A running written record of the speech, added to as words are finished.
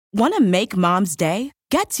Want to make Mom's day?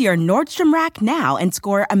 Get to your Nordstrom Rack now and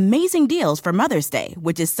score amazing deals for Mother's Day,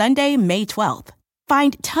 which is Sunday, May 12th.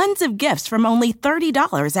 Find tons of gifts from only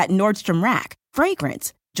 $30 at Nordstrom Rack.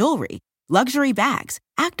 Fragrance, jewelry, luxury bags,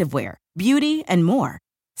 activewear, beauty, and more.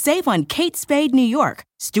 Save on Kate Spade New York,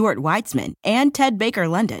 Stuart Weitzman, and Ted Baker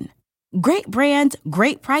London. Great brands,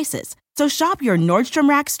 great prices. So shop your Nordstrom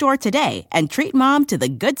Rack store today and treat Mom to the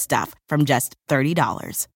good stuff from just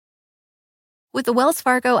 $30. With the Wells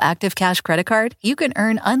Fargo Active Cash Credit Card, you can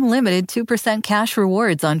earn unlimited 2% cash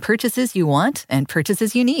rewards on purchases you want and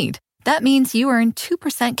purchases you need. That means you earn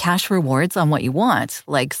 2% cash rewards on what you want,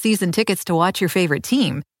 like season tickets to watch your favorite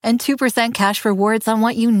team, and 2% cash rewards on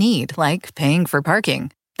what you need, like paying for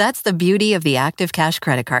parking. That's the beauty of the Active Cash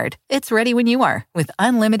Credit Card. It's ready when you are, with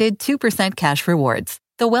unlimited 2% cash rewards.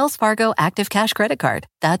 The Wells Fargo Active Cash Credit Card.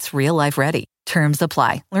 That's real life ready. Terms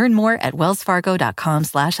apply. Learn more at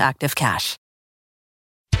wellsfargo.com/activecash.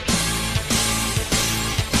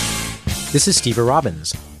 This is Steve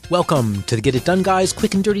Robbins. Welcome to the Get It Done Guys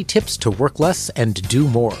quick and dirty tips to work less and do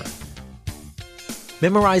more.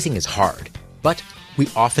 Memorizing is hard, but we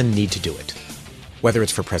often need to do it. Whether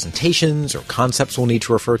it's for presentations or concepts we'll need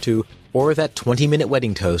to refer to, or that 20-minute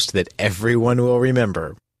wedding toast that everyone will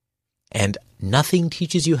remember. And nothing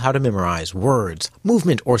teaches you how to memorize words,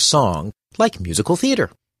 movement, or song like musical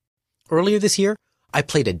theater. Earlier this year, I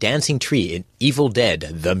played a dancing tree in Evil Dead,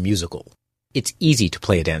 the musical. It's easy to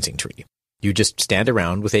play a dancing tree. You just stand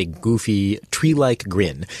around with a goofy, tree-like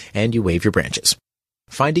grin, and you wave your branches.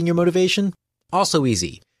 Finding your motivation? Also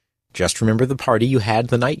easy. Just remember the party you had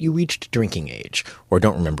the night you reached drinking age, or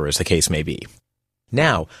don't remember as the case may be.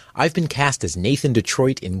 Now, I've been cast as Nathan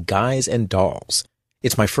Detroit in Guys and Dolls.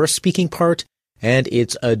 It's my first speaking part, and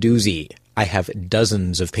it's a doozy. I have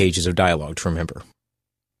dozens of pages of dialogue to remember.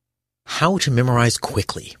 How to memorize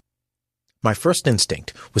quickly. My first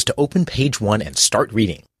instinct was to open page 1 and start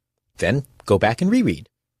reading. Then go back and reread.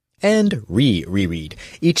 And reread,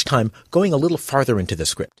 each time going a little farther into the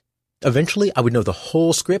script. Eventually, I would know the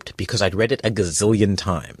whole script because I'd read it a gazillion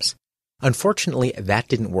times. Unfortunately, that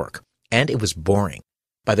didn't work, and it was boring.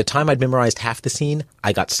 By the time I'd memorized half the scene,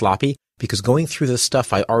 I got sloppy because going through the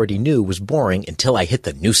stuff I already knew was boring until I hit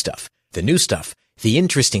the new stuff. The new stuff, the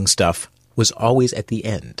interesting stuff, was always at the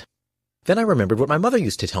end. Then I remembered what my mother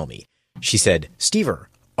used to tell me. She said, "Stever,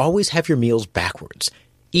 always have your meals backwards.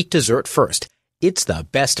 Eat dessert first. It's the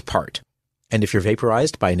best part. And if you're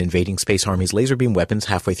vaporized by an invading space army's laser beam weapons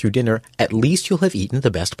halfway through dinner, at least you'll have eaten the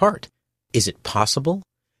best part." Is it possible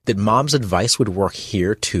that Mom's advice would work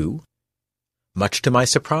here too? Much to my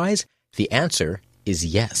surprise, the answer is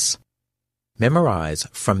yes. Memorize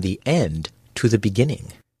from the end to the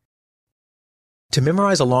beginning. To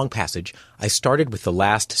memorize a long passage, I started with the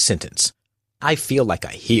last sentence. I feel like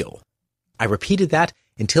I heal. I repeated that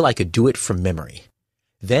until I could do it from memory.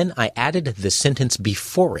 Then I added the sentence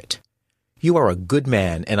before it. You are a good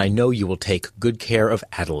man, and I know you will take good care of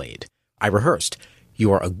Adelaide. I rehearsed.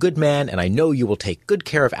 You are a good man, and I know you will take good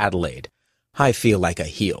care of Adelaide. I feel like I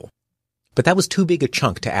heal. But that was too big a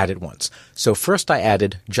chunk to add at once, so first I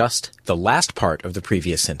added just the last part of the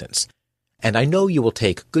previous sentence. And I know you will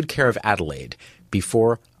take good care of Adelaide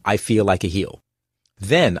before I feel like a heel.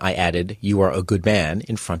 Then I added you are a good man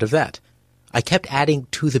in front of that. I kept adding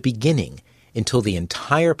to the beginning until the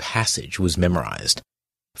entire passage was memorized.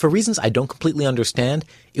 For reasons I don't completely understand,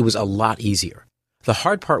 it was a lot easier. The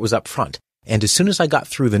hard part was up front, and as soon as I got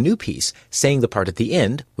through the new piece, saying the part at the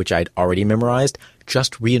end, which I'd already memorized,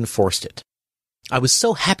 just reinforced it. I was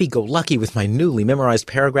so happy-go-lucky with my newly memorized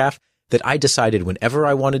paragraph that I decided whenever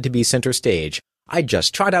I wanted to be center stage, I'd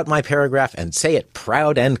just trot out my paragraph and say it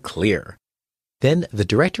proud and clear. Then the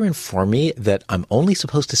director informed me that I'm only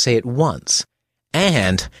supposed to say it once,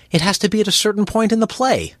 and it has to be at a certain point in the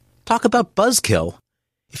play. Talk about buzzkill.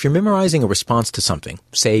 If you're memorizing a response to something,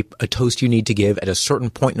 say a toast you need to give at a certain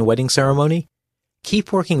point in a wedding ceremony,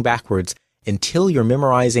 keep working backwards until you're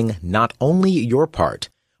memorizing not only your part,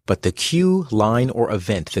 but the cue, line, or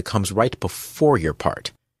event that comes right before your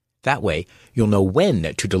part. That way, you'll know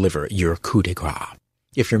when to deliver your coup de grace.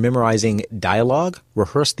 If you're memorizing dialogue,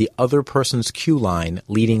 rehearse the other person's cue line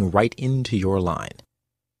leading right into your line.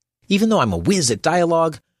 Even though I'm a whiz at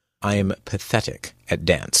dialogue, I'm pathetic at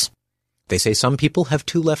dance. They say some people have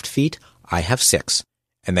 2 left feet, I have 6,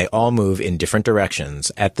 and they all move in different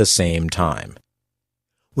directions at the same time.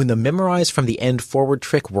 When the memorize from the end forward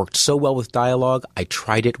trick worked so well with dialogue, I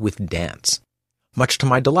tried it with dance. Much to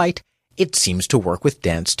my delight, it seems to work with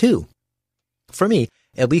dance too. For me,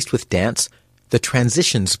 at least with dance, the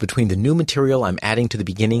transitions between the new material I'm adding to the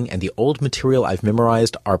beginning and the old material I've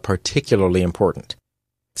memorized are particularly important.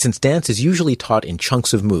 Since dance is usually taught in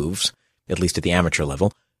chunks of moves, at least at the amateur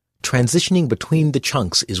level, transitioning between the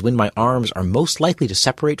chunks is when my arms are most likely to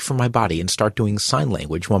separate from my body and start doing sign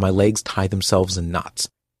language while my legs tie themselves in knots.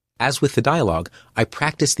 As with the dialogue, I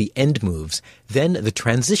practice the end moves, then the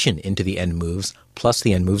transition into the end moves, plus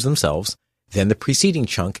the end moves themselves, then the preceding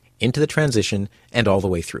chunk into the transition, and all the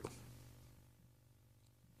way through.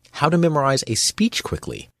 How to memorize a speech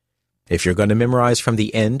quickly. If you're going to memorize from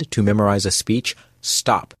the end to memorize a speech,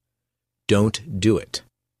 stop. Don't do it.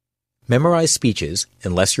 Memorize speeches,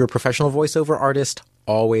 unless you're a professional voiceover artist,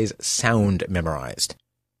 always sound memorized.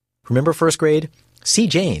 Remember first grade? See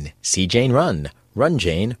Jane run. Run,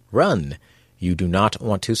 Jane, run. You do not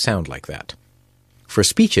want to sound like that. For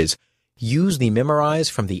speeches, use the memorize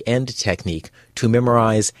from the end technique to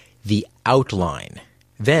memorize the outline.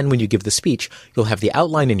 Then, when you give the speech, you'll have the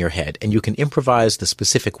outline in your head and you can improvise the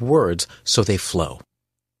specific words so they flow.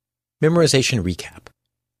 Memorization recap.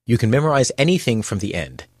 You can memorize anything from the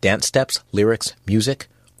end, dance steps, lyrics, music,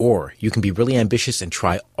 or you can be really ambitious and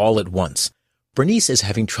try all at once. Bernice is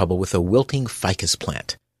having trouble with a wilting ficus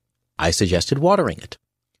plant. I suggested watering it.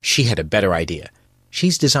 She had a better idea.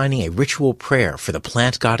 She's designing a ritual prayer for the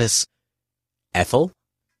plant goddess Ethel.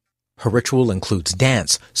 Her ritual includes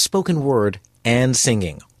dance, spoken word, and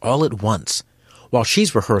singing, all at once. While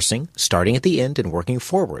she's rehearsing, starting at the end and working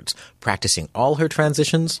forwards, practicing all her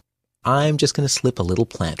transitions, I'm just going to slip a little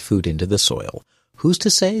plant food into the soil. Who's to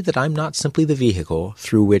say that I'm not simply the vehicle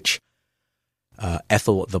through which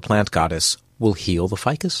Ethel, the plant goddess, will heal the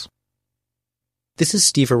ficus? This is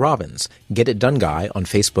Steve Robbins, Get It Done Guy on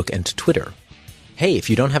Facebook and Twitter. Hey, if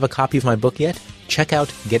you don't have a copy of my book yet, check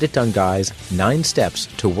out Get It Done Guy's 9 Steps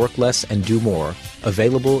to Work Less and Do More,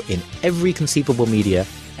 available in every conceivable media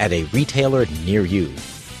at a retailer near you.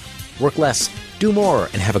 Work less, do more,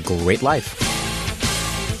 and have a great life.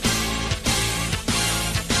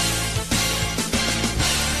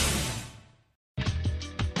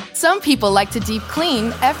 Some people like to deep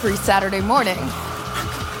clean every Saturday morning.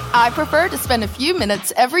 I prefer to spend a few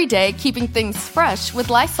minutes every day keeping things fresh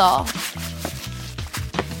with Lysol.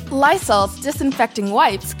 Lysol's disinfecting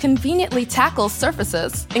wipes conveniently tackle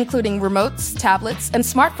surfaces, including remotes, tablets, and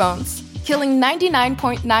smartphones, killing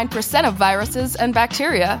 99.9% of viruses and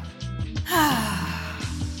bacteria.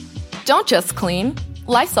 Don't just clean,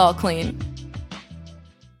 Lysol clean.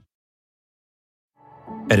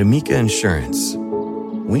 At Amica Insurance,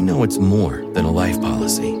 we know it's more than a life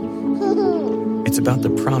policy. It's about the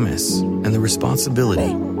promise and the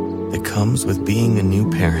responsibility that comes with being a new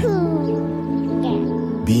parent.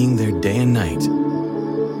 Being there day and night.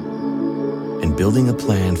 And building a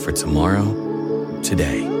plan for tomorrow,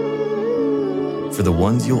 today. For the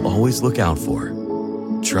ones you'll always look out for,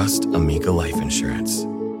 trust Amica Life Insurance.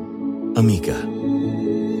 Amica.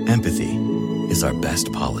 Empathy is our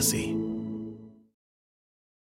best policy.